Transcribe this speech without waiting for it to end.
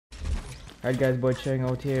Alright guys, boy chilling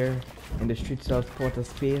out here in the streets of Port of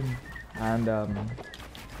Spain, and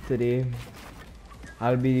today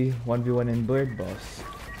I'll be 1v1 in Bird Boss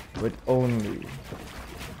with only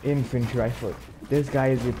infantry rifle. This guy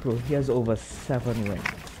is a pro, he has over 7 wins.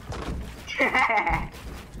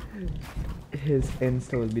 His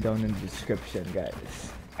Insta will be down in the description,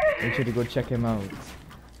 guys. Make sure to go check him out.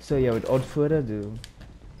 So yeah, without further ado,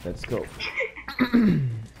 let's go.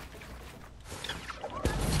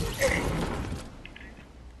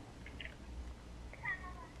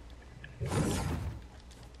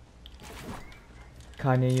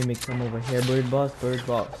 Kanye, you make come over here, Bird Boss, Bird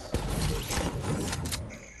Boss.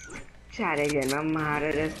 Try to get my mad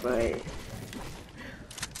at this boy.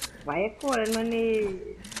 Why you calling my name?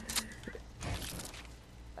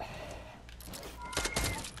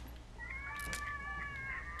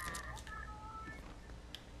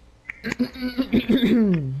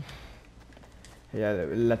 Yeah,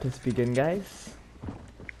 let us begin, guys.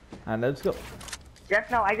 And let's go. Just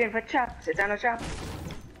now I going for traps. It's on a trap.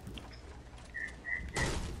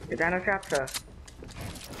 It's on a trap, sir.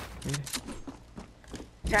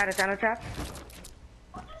 Chad, it's on a trap.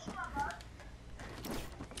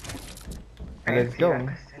 Let's go.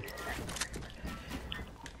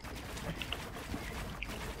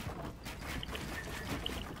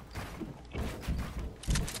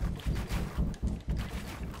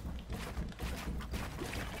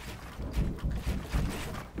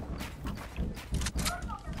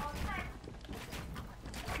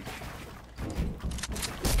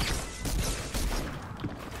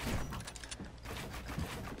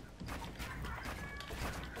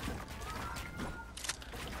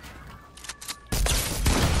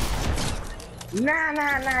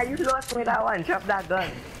 Nah, you lost me that one. Drop that gun.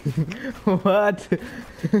 What?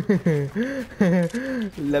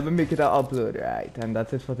 Let me make it an upload, right? And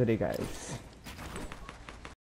that's it for today, guys.